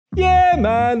Yeah,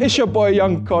 man, it's your boy,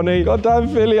 Young Connie. Goddamn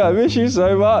Philly, I miss you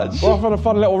so much. We're off on a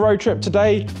fun little road trip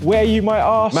today. Where, you might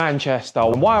ask? Manchester.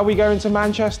 And why are we going to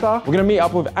Manchester? We're gonna meet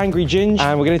up with Angry Ginge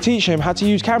and we're gonna teach him how to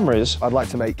use cameras. I'd like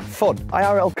to make fun,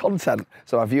 IRL content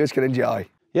so our viewers can enjoy.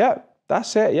 Yeah,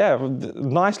 that's it, yeah.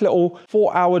 Nice little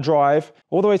 4-hour drive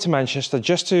all the way to Manchester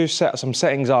just to set some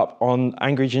settings up on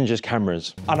Angry Ginge's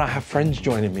cameras. And I have friends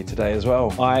joining me today as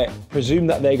well. I presume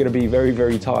that they're gonna be very,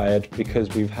 very tired because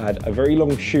we've had a very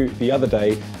long shoot the other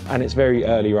day and it's very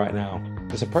early right now.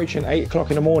 It's approaching 8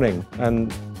 o'clock in the morning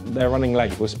and they're running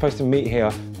late. We're supposed to meet here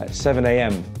at 7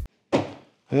 a.m.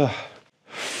 Ugh.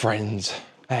 Friends,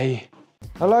 hey.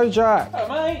 Hello, Jack. Hello,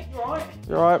 mate. You all right?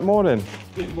 You all right? Morning.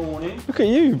 Good morning. Look at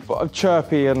you,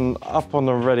 chirpy and up on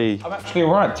the ready. I'm actually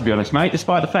all right, to be honest, mate.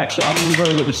 Despite the fact that I'm in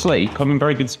very little sleep, I'm in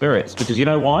very good spirits. Because you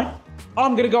know why?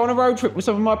 I'm going to go on a road trip with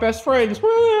some of my best friends.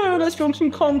 Woo! Let's film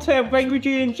some content with Angry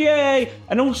Ginge, yay!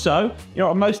 And also, you know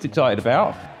what I'm most excited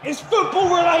about? It's football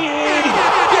related!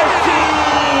 Get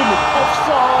in!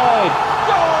 Offside!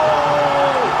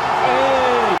 Goal!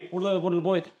 Hey! What are the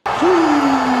boys?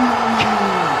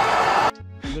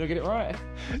 Did I get it right?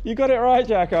 You got it right,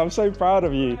 Jack. I'm so proud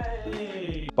of you.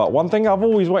 Hey. But one thing I've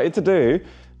always wanted to do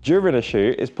during a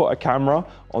shoot is put a camera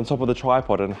on top of the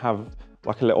tripod and have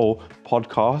like a little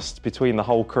podcast between the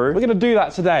whole crew. We're gonna do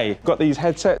that today. Got these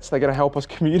headsets, they're gonna help us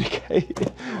communicate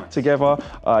together.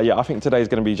 Yeah, I think today's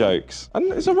gonna be jokes.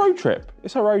 And it's a road trip,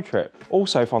 it's a road trip.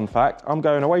 Also, fun fact, I'm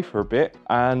going away for a bit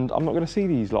and I'm not gonna see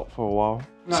these lot for a while.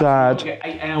 No, sad. Get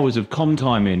 8 hours of con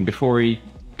time in before he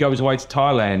goes away to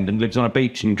Thailand and lives on a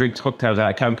beach and drinks cocktails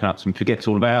out of coconuts and forgets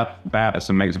all about us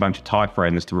and makes a bunch of Thai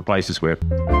friends to replace us with.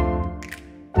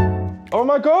 Oh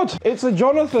my God, it's a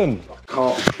Jonathan.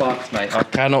 Can't be fucked, mate. I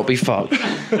cannot be fucked.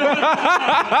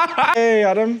 Hey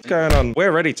Adam, what's going on?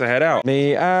 We're ready to head out.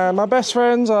 Me and my best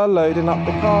friends are loading up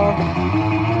the car.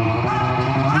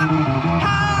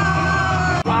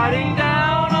 Riding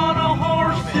down on a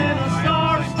horse in a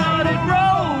star-studded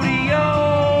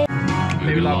rodeo.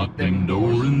 Maybe lock them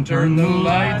doors and turn the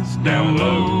lights down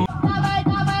low.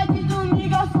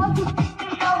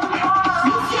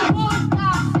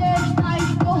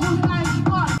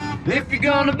 If you're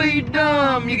gonna be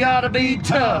dumb, you gotta be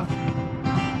tough.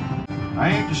 I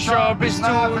ain't the sharpest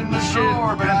knife in the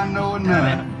shore, but I know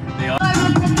enough.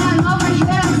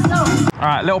 All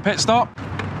right, little pit stop.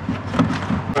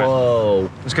 Whoa.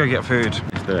 Let's go get food.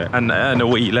 Let's do it. And a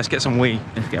Wii, let's get some Wii.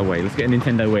 Let's get a Wii. Let's get a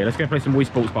Nintendo Wii. Let's go play some Wii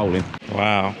Sports Bowling.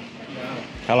 Wow.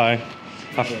 Hello.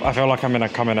 I feel like I'm in a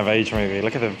coming of age movie.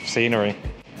 Look at the scenery.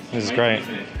 This is great.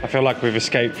 I feel like we've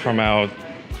escaped from our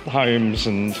homes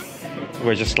and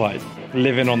we're just like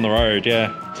living on the road,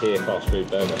 yeah. Tier fast food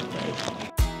burger.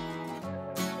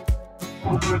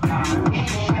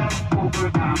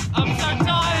 I'm so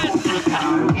tired.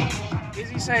 Is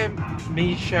he saying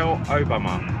Michelle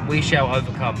Obama? We shall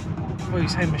overcome. Well,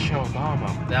 he's saying Michelle Obama,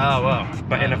 Oh, well.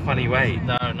 but in a funny way.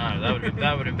 No, that would have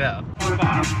been better.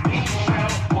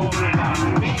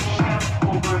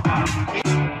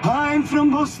 I'm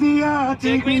from Bosnia,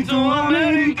 take me to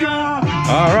America.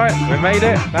 All right, we made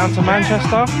it down to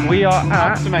Manchester. We are Up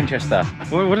at... to Manchester.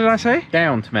 What did I say?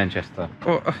 Down to Manchester.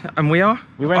 Oh, and we are?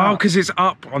 We went Oh, up. because it's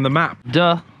up on the map.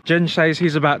 Duh. Ginge says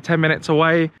he's about 10 minutes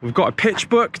away. We've got a pitch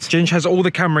booked. Ginge has all the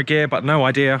camera gear, but no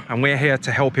idea. And we're here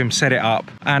to help him set it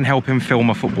up and help him film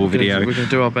a football video. We're gonna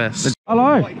do our best.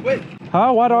 Hello.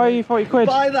 Huh? Why do I owe you 40 quid?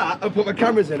 Buy that and put my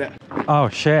cameras in it. Oh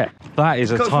shit. That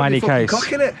is a tiny case.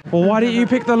 Cock in it. Well, why didn't you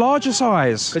pick the larger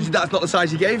size? Because that's not the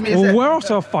size you gave me, is Well, it? we're off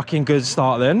to a fucking good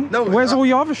start then. No, Where's all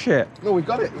your other shit? No, we've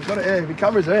got it. We've got it here. The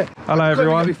cameras are here. Hello,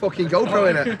 everyone. Got fucking GoPro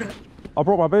in it. I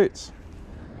brought my boots.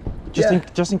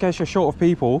 Just in case you're short of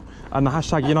people and the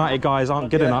hashtag United guys aren't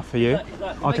good enough for you,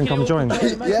 I can come join.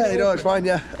 Yeah, you know, it's fine,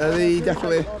 yeah. They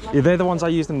definitely... Yeah, they're the ones I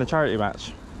used in the charity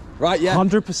match. Right, yeah.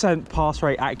 100% pass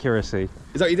rate accuracy. Is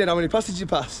that what you did? How many passes did you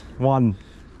pass? 1.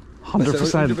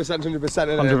 100%.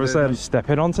 100%. 100%.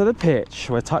 Stepping onto the pitch,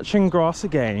 we're touching grass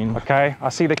again. Okay, I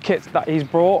see the kit that he's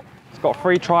brought. It's got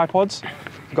 3 tripods.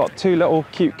 It's got 2 little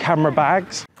cute camera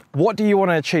bags. What do you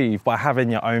want to achieve by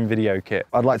having your own video kit?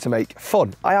 I'd like to make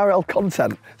fun, IRL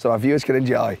content so our viewers can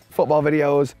enjoy. Football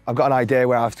videos, I've got an idea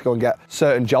where I have to go and get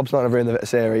certain jobs, not ever in the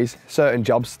series, certain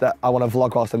jobs that I want to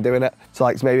vlog whilst I'm doing it. So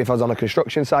like maybe if I was on a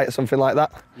construction site or something like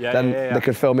that, then they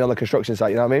could film me on the construction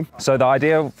site, you know what I mean? So the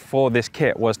idea for this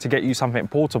kit was to get you something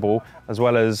portable as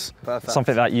well as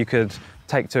something that you could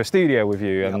take to a studio with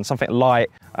you and something light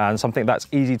and something that's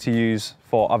easy to use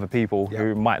for other people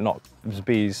who might not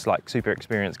be like super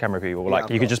experienced camera people. Like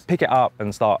you could just pick it up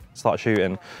and start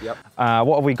shooting.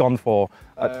 What have we gone for?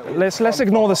 Let's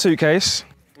ignore the suitcase.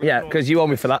 Yeah, because you owe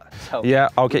me for that. Yeah,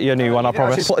 I'll get you a new one, I I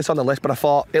promise. actually put this on the list, but I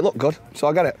thought it looked good, so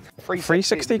I got it.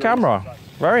 360 camera.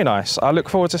 Very nice. I look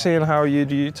forward to seeing how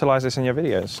you'd utilise this in your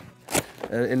videos.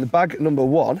 In the bag number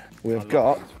 1,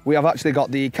 we have actually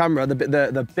got the camera,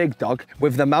 the big dog,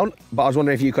 with the mount, but I was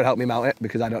wondering if you could help me mount it,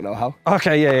 because I don't know how.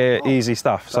 Okay, yeah, easy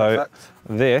stuff. Perfect.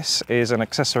 So this is an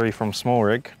accessory from Small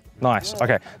Rig. Nice.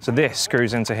 Okay, so this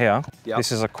screws into here. Yep.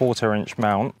 This is a 1/4 inch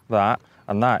mount,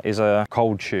 and that is a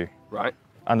cold shoe. Right.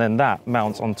 And then that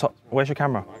mounts on top. Where's your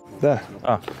camera? There.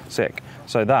 Oh, sick.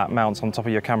 So that mounts on top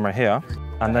of your camera here,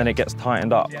 and then it gets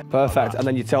tightened up. Perfect, and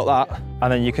then you tilt that.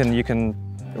 And then you can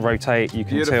rotate, you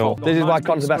can tilt. This is why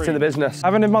Con's the best in the business.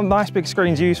 Having a nice big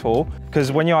screen is useful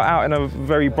because when you're out in a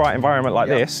very bright environment like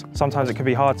this, sometimes it can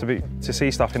be hard to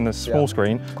see stuff in the small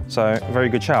screen. So very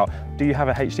good shout. Do you have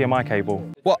a HDMI cable?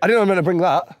 What? I didn't know I was meant to bring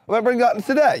that. I'm going to bring that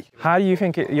today. How do you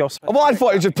think Well, I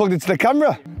thought it was just plugged into the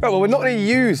camera. Right, well, we're not going to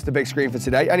use the big screen for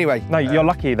today. Anyway. No, you're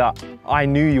lucky that I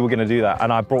knew you were going to do that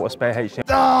and I brought a spare HDMI.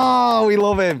 Oh, we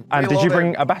love him. And did you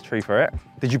bring a battery for it?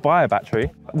 Did you buy a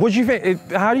battery? What do you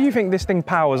think? How do you think this thing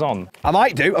powers on? I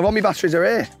might do. I've got my batteries are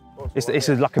here. It's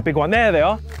like a big one. There they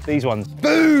are. These ones.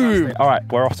 Boom! All right,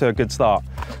 we're off to a good start.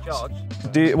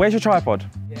 Where's your tripod?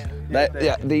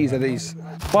 Yeah, these are these.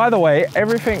 By the way,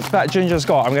 everything that Ginger's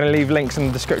got, I'm going to leave links in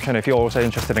the description if you're also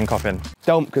interested in copping.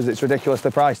 Don't, because it's ridiculously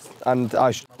priced, and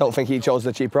I don't think he chose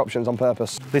the cheaper options on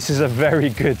purpose. This is a very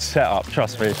good setup,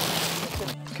 trust me.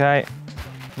 Okay,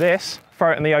 this,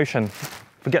 throw it in the ocean.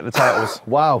 Forget the turtles.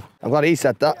 Wow, I'm glad he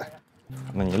said that.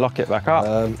 And then you lock it back up.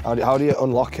 How do you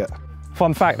unlock it?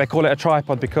 Fun fact, they call it a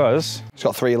tripod because... It's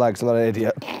got 3 legs, I'm not an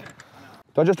idiot.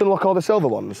 Do I just unlock all the silver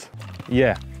ones?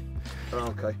 Yeah.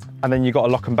 Oh, okay. And then you got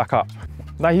to lock them back up.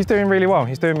 No, he's doing really well.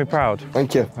 He's doing me proud.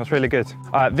 Thank you. That's really good.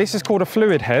 This is called a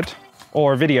fluid head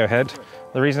or a video head.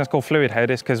 The reason it's called fluid head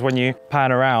is because when you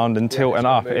pan around and tilt and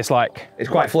up, it's like... It's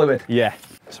quite fluid. Yeah,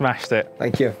 smashed it.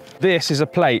 Thank you. This is a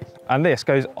plate, and this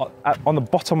goes on the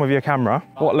bottom of your camera.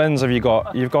 What lens have you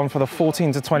got? You've gone for the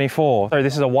 14 to 24. So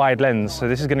this is a wide lens, so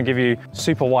this is going to give you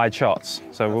super wide shots.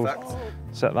 So we'll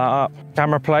set that up.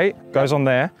 Camera plate goes on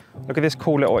there. Look at this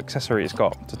cool little accessory it's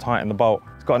got to tighten the bolt.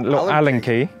 It's got a little Allen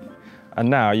key, and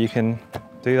now you can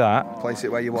do that. Place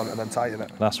it where you want and then tighten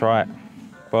it. That's right.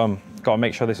 Boom. Got to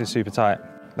make sure this is super tight.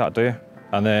 That'll do.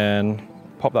 And then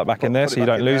pop that back in there so you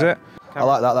don't lose it. I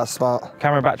like that, that's smart.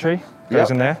 Camera battery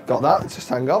goes in there. Got that, just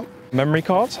hang on. Memory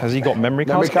cards? Has he got memory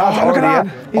cards? Memory cards, oh, look at already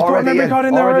that. in. He's put a memory card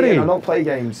in there already. I don't play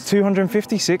games.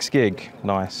 256 gig.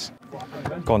 Nice.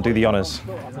 Go on, do the honours.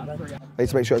 Need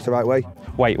to make sure it's the right way.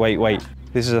 Wait.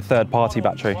 This is a third-party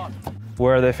battery.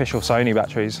 Where are the official Sony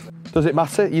batteries? Does it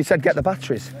matter? You said get the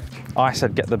batteries. I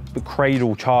said get the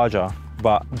cradle charger,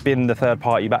 but bin the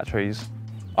third-party batteries.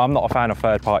 I'm not a fan of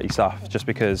third-party stuff just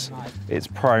because it's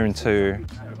prone to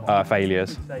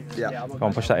failures. Yeah. Go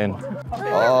on, push that in.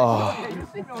 Oh,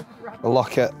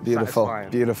 lock it. Beautiful,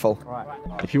 beautiful.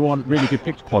 If you want really good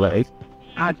picture quality,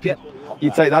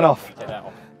 You take that off.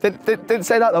 Didn't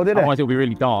say that though, did it? otherwise it'll be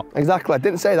really dark. Exactly.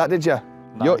 Didn't say that, did you?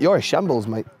 No. You're a shambles,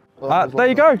 mate. There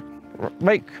you go.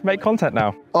 Make content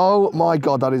now. Oh my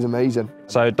God, that is amazing.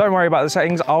 So don't worry about the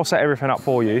settings. I'll set everything up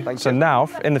for you. Thank so you. Now,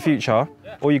 in the future,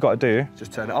 all you got to do,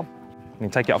 Just turn it on. you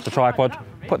take it off the tripod,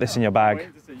 put this in your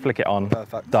bag, flick it on.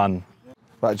 Perfect. Done.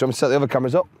 Right, do you want me to set the other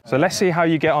cameras up? So let's see how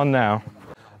you get on now.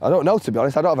 I don't know, to be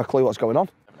honest. I don't have a clue what's going on.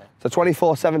 It's a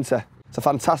 24-70. It's a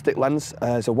fantastic lens.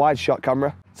 It's a wide shot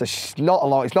camera. It's not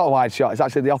a wide shot. It's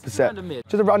actually the opposite.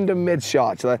 Just a random mid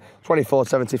shot. Actually,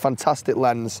 24-70, fantastic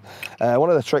lens. One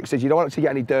of the tricks is you don't want to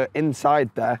get any dirt inside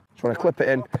there. You want to clip it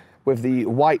in with the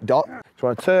white dot. You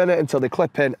want to turn it until they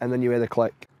clip in, and then you hear the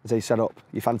click as they set up.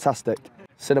 You're fantastic.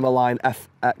 Cinema Line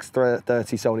FX30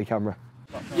 Sony camera.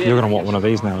 You're going to want one of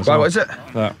these now as Right, well. what is it?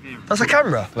 Look, That's a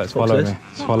camera. let's follow me.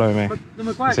 Just follow me.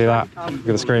 See that? Look at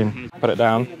the screen. Put it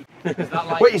down.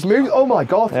 Wait, it's moved. Oh my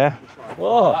God. Yeah.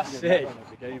 Whoa, that's sick.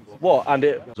 What? And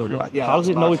it. How does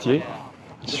it know it's you?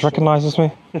 Just recognises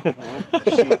me.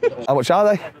 How much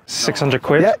are they? 600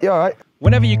 quid. Yeah, you're all right.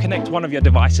 Whenever you connect one of your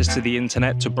devices to the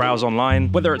internet to browse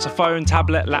online, whether it's a phone,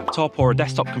 tablet, laptop, or a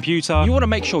desktop computer, you want to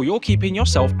make sure you're keeping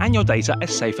yourself and your data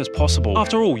as safe as possible.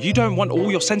 After all, you don't want all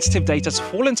your sensitive data to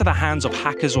fall into the hands of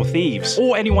hackers or thieves,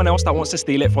 or anyone else that wants to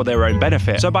steal it for their own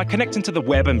benefit. So by connecting to the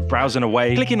web and browsing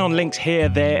away, clicking on links here,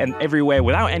 there, and everywhere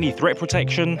without any threat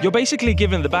protection, you're basically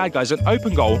giving the bad guys an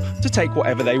open goal to take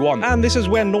whatever they want. And this is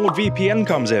where NordVPN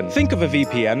comes in. Think of a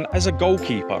VPN as a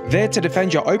goalkeeper, there to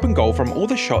defend your open goal from all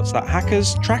the shots that hackers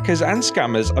hackers, trackers, and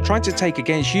scammers are trying to take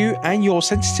against you and your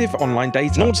sensitive online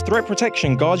data. Nord's threat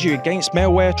protection guards you against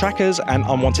malware, trackers, and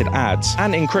unwanted ads,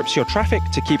 and encrypts your traffic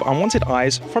to keep unwanted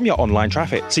eyes from your online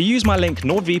traffic. So use my link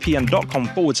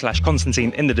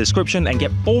nordvpn.com/Constantine in the description and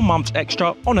get 4 months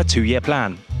extra on a 2-year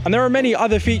plan. And there are many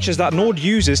other features that Nord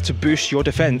uses to boost your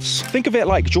defense. Think of it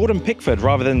like Jordan Pickford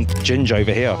rather than Ginge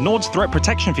over here. Nord's threat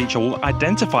protection feature will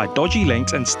identify dodgy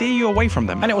links and steer you away from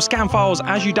them. And it will scan files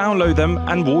as you download them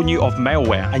and warn you of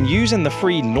malware. And using the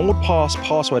free NordPass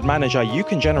password manager, you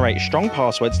can generate strong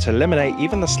passwords to eliminate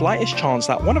even the slightest chance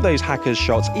that one of those hackers'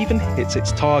 shots even hits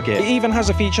its target. It even has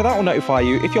a feature that will notify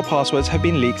you if your passwords have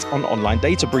been leaked on online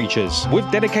data breaches. With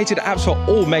dedicated apps for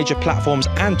all major platforms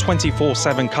and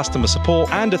 24/7 customer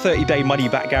support and a 30-day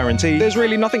money-back guarantee, there's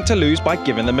really nothing to lose by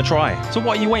giving them a try. So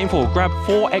what are you waiting for? Grab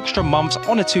 4 extra months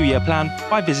on a 2-year plan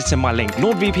by visiting my link,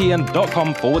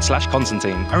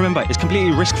 nordvpn.com/Constantine. And remember, it's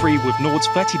completely risk-free with Nord's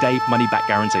 30-day money-back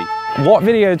guarantee. What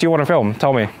video do you want to film?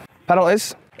 Tell me.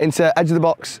 Penalties, into edge of the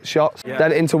box shots,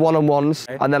 then into one-on-ones,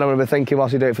 and then I'm going to be thinking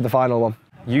whilst we do it for the final one.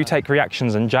 You take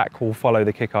reactions and Jack will follow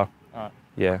the kicker.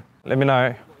 Yeah. Let me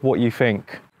know what you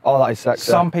think. Oh, that is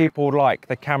sexy. Some people like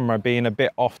the camera being a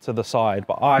bit off to the side,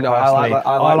 but I personally,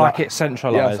 I like it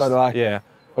centralised. Yeah, so do I. Yeah.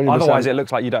 100%. Otherwise, it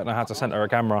looks like you don't know how to centre a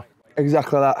camera.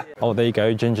 Exactly that. Oh, there you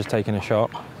go. Ginger's taking a shot.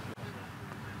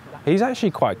 He's actually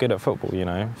quite good at football, you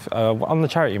know. On the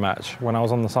charity match, when I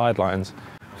was on the sidelines,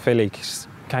 Philly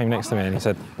came next to me and he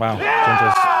said, "Wow,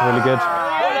 Ginger's really good."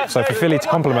 So for Philly to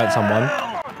compliment someone,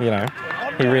 you know,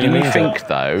 he really means it.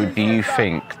 Do you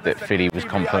think that Philly was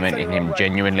complimenting him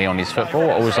genuinely on his football,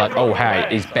 or was like, oh, hey,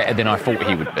 he's better than I thought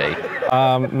he would be?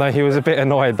 No, he was a bit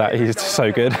annoyed that he's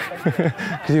so good.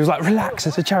 Because he was like, relax,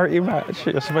 it's a charity match.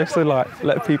 You're supposed to like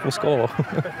let people score.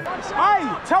 Hey,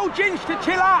 tell Ginge to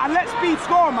chill out and let Speed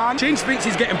score, man. Ginge thinks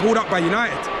he's getting pulled up by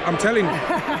United. I'm telling you.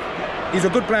 He's a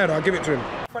good player though, I'll give it to him.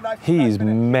 He's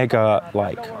mega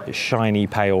like shiny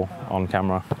pale on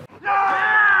camera.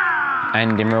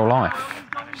 And in real life.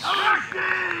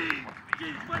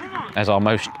 As are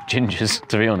most gingers,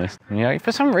 to be honest. You know,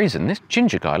 for some reason, this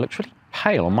ginger guy looks really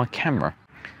pale on my camera.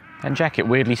 That jacket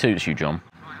weirdly suits you, John.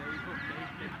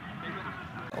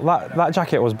 That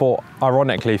jacket was bought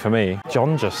ironically for me.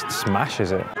 John just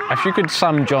smashes it. If you could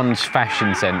sum John's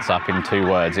fashion sense up in 2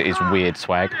 words, it is weird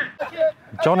swag.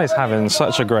 John is having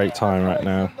such a great time right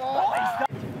now.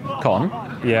 Con?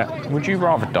 Yeah. Would you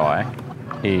rather die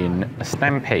in a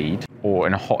stampede or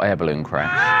in a hot air balloon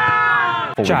crash?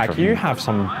 Jack, you have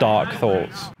some dark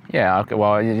thoughts. Yeah,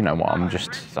 well, you know what,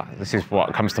 this is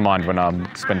what comes to mind when I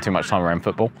spend too much time around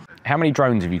football. How many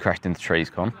drones have you crashed into trees,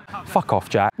 Con? Fuck off,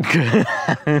 Jack.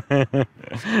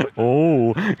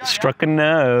 Oh, struck a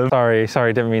nerve.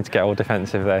 Sorry, didn't mean to get all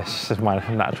defensive there. It's just my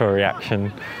natural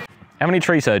reaction. How many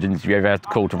tree surgeons have you ever had to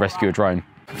call to rescue a drone?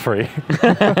 3.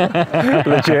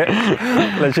 legit.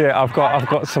 I've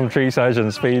got some tree surgeon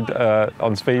on speed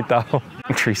dial.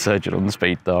 Tree surgeon on the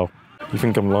speed dial. You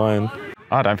think I'm lying?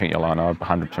 I don't think you're lying. I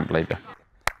 100% believe you.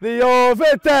 The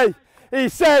other day, he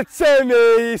said to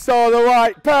me he saw the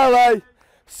white Pele,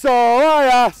 so I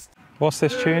asked. What's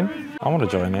this tune? I want to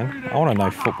join in. I want to know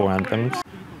football anthems.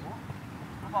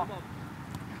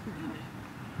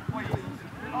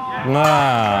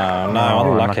 No,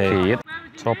 unlucky.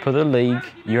 Top of the league,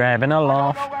 you're having a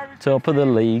laugh. Top of the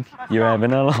league, you're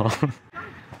having a laugh.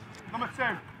 Number 2.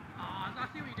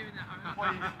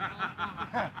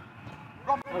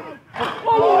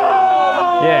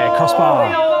 Yeah,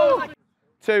 crossbar.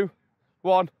 2,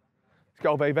 1. Let's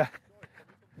go, baby.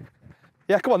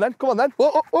 Yeah, come on then.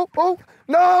 Oh.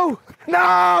 No!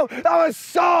 That was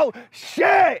so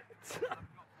shit!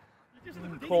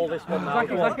 Call this one now.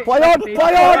 Play on!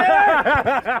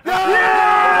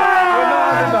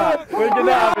 Yeah! You're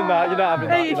not having that.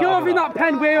 Hey, if you're having that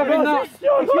pen, we're having that. If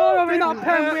you're having that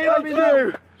pen, we're having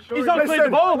that. He's not playing the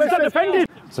ball, he's not defending.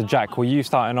 So Jack, were you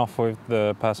starting off with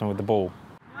the person with the ball?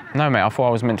 No, mate, I thought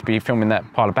I was meant to be filming that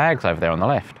pile of bags over there on the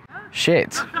left.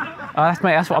 Shit. Mate,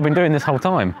 that's what I've been doing this whole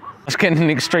time. I was getting an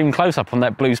extreme close-up on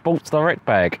that blue Sports Direct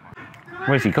bag.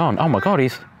 Where's he gone? Oh my God,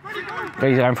 he's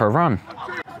going for a run.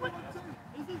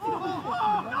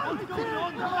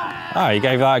 Oh, he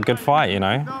gave that a good fight, you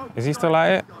know. Is he still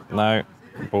at it? No,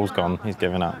 the ball's gone. He's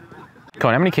given up. Come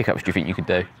on, how many kick-ups do you think you could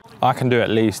do? I can do at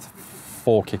least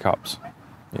 4 kick-ups.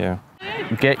 Yeah.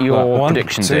 Get your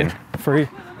predictions 1, 2, in. 3,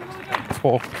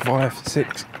 4, 5,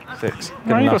 6.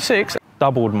 No, you got 6.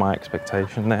 Doubled my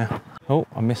expectation there. Oh,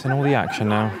 I'm missing all the action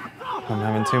now. I'm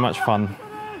having too much fun.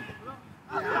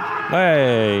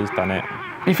 Hey, he's done it.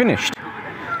 You finished?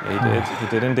 He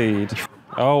did indeed.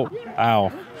 Oh,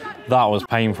 ow. That was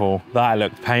painful. That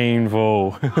looked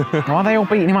painful. Why are they all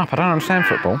beating him up? I don't understand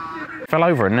football. Fell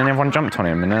over and then everyone jumped on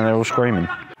him and then they're all screaming.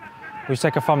 We should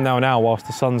take a thumbnail now whilst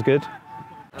the sun's good. Do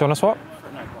you want to swap?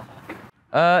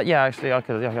 Yeah, actually, I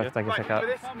could take a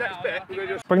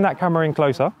second. Bring that camera in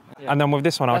closer, and then with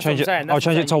this one, I'll change it. I'll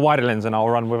change it to a wider lens, and I'll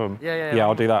run with them. Yeah,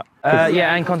 I'll do that.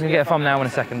 Yeah, and Con's gonna get a thumbnail in a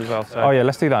second as well. So. Oh yeah,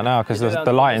 let's do that now because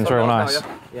the lighting's real nice.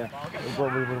 Yeah.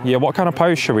 What kind of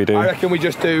pose should we do? I reckon we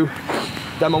just do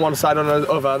them on one side and on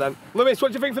the other. Then Lewis,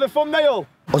 what do you think for the thumbnail?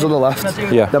 Us on the left.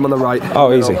 Yeah. Them on the right.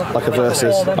 Oh, easy. Like a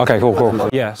versus. Okay, cool.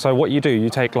 Yeah. So what you do, you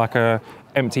take like a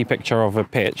empty picture of a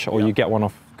pitch, or you get one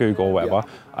off Google or whatever,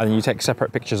 and you take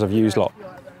separate pictures of yous lot.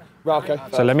 Right, okay.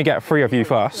 So let me get 3 of you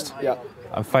first. Yeah.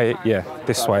 And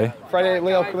this way. Freddie,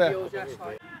 Leo, come here.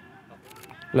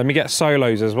 Let me get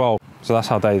solos as well. So that's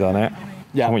how they done it.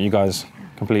 Yeah. I want you guys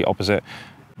complete opposite.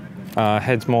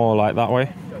 Heads more like that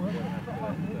way.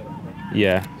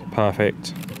 Yeah,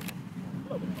 perfect.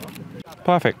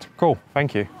 Perfect, cool,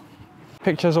 thank you.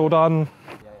 Pictures all done.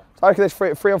 I reckon this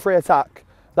 3-on-3 attack,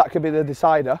 that could be the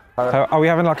decider. Are we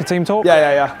having like a team talk?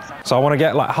 Yeah. So I want to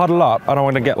get like huddle up, and I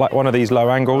want to get like one of these low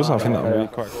angles. I think that would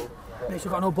be quite cool. Make sure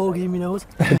I've got no bogey in my nose.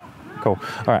 Cool,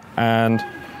 all right, and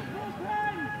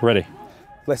ready.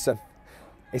 Listen,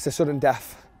 it's a sudden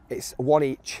death. It's one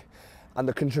each, and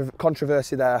the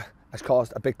controversy there has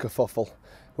caused a big kerfuffle.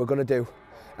 We're going to do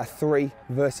a 3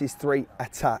 versus 3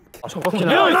 attack. Come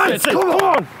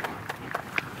on!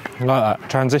 Like that,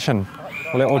 transition.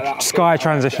 A little sky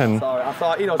transition. Sorry, I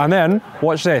thought, you know. And then,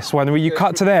 watch this, when you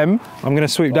cut to them, I'm going to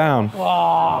swoop down.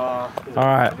 All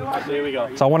right. Here we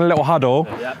go. So I want a little huddle,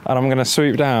 and I'm going to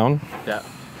swoop down. Yeah.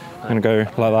 I'm going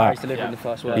to go like that. Delivering the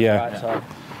first word. Yeah. Right, so.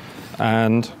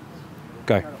 And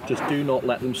go. Just do not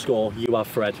let them score. You have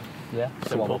Fred. Yeah.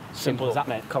 Simple as that,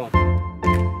 mate. Come on.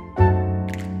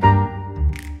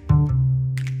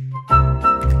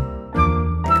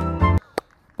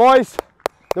 Boys,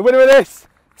 the winner of this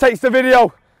takes the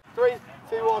video. 3,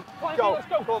 2, 1, go. Let's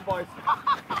go. Come on, boys.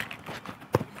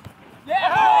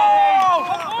 Yeah!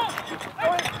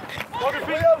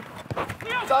 Leo.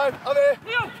 Time, I'm here.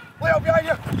 Leo, behind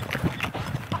you.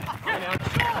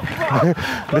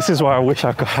 This is why I wish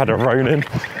I had a Ronin.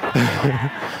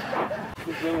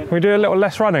 We do a little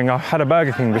less running. I had a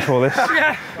Burger King before this.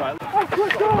 Yeah.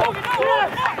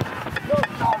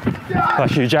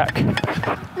 That's you, Jack.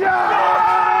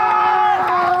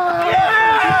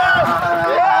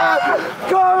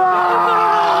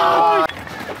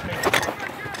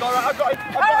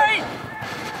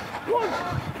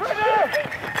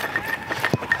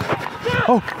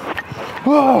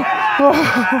 Come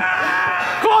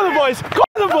on, the boys! Come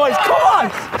on, the boys! Come on!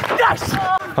 Yes!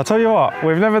 I'll tell you what,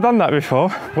 we've never done that before,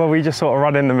 where we just sort of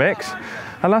run in the mix,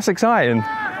 and that's exciting.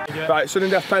 Right, sudden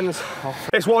death pens.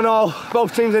 It's 1-1.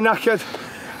 Both teams are knackered.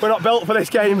 We're not built for this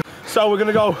game, so we're going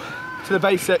to go to the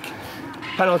basic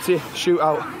penalty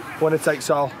shootout. Winner takes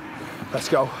all. Let's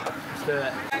go. Let's do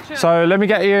it. So let me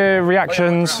get your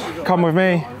reactions. Come with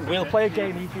me. We'll play a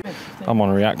game. I'm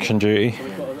on reaction duty.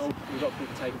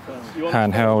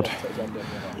 Handheld,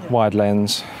 wide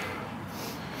lens.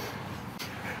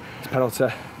 It's penalty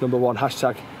number 1,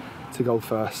 hashtag to go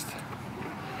first.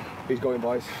 Who's going,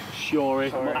 boys?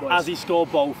 Shuri. As he scored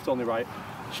both on the right.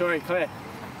 Shuri, clear.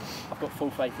 I've got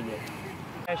full faith in you.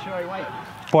 Yeah, Shuri, wait.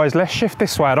 Boys, let's shift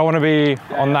this way. I don't want to be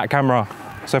on that camera.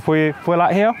 So if we're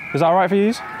like here, is that all right for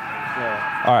you?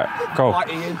 Yeah. All right, cool.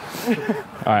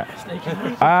 All right.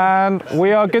 And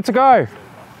we are good to go.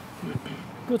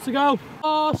 Good to go.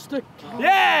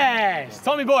 Yes!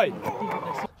 Tommy boy!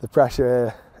 The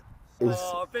pressure here is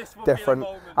different.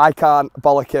 I can't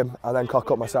bollock him and then cock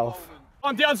up myself.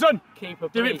 On Dianson!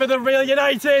 Do it for the real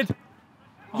United!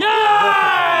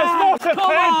 Yes! What a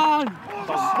pen!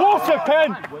 What a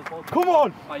pen! Come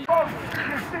on!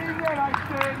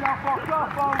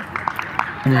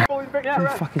 Who the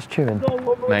fuck is chewing?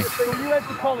 Me.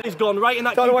 He's gone right in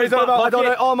that. Don't know what he's on about. I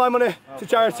donate all my money to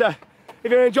charity.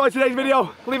 If you enjoyed today's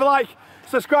video, leave a like,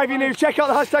 subscribe if you're new, check out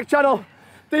the hashtag channel.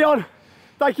 Dion,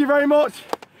 thank you very much.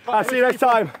 I'll see you next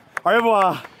time. Au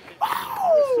revoir. So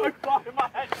far in my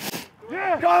head.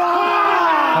 Yeah.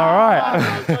 All right.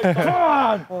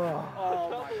 Come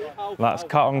on. That's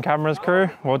cut on cameras,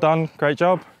 crew. Well done. Great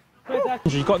job.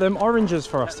 You got them oranges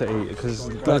for us to eat because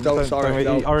don't we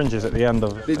eat oranges at the end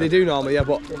of. They do normally, yeah,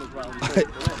 but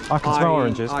I can smell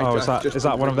oranges. Oh, is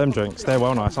that one of them drinks? They're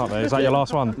well nice, aren't they? Is that your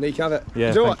last one? No, you can have it. Yeah.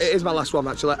 You know what? It is my last one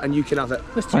actually, and you can have it.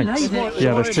 There's 2 Thanks.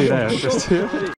 Yeah, there's 2 there. There's 2.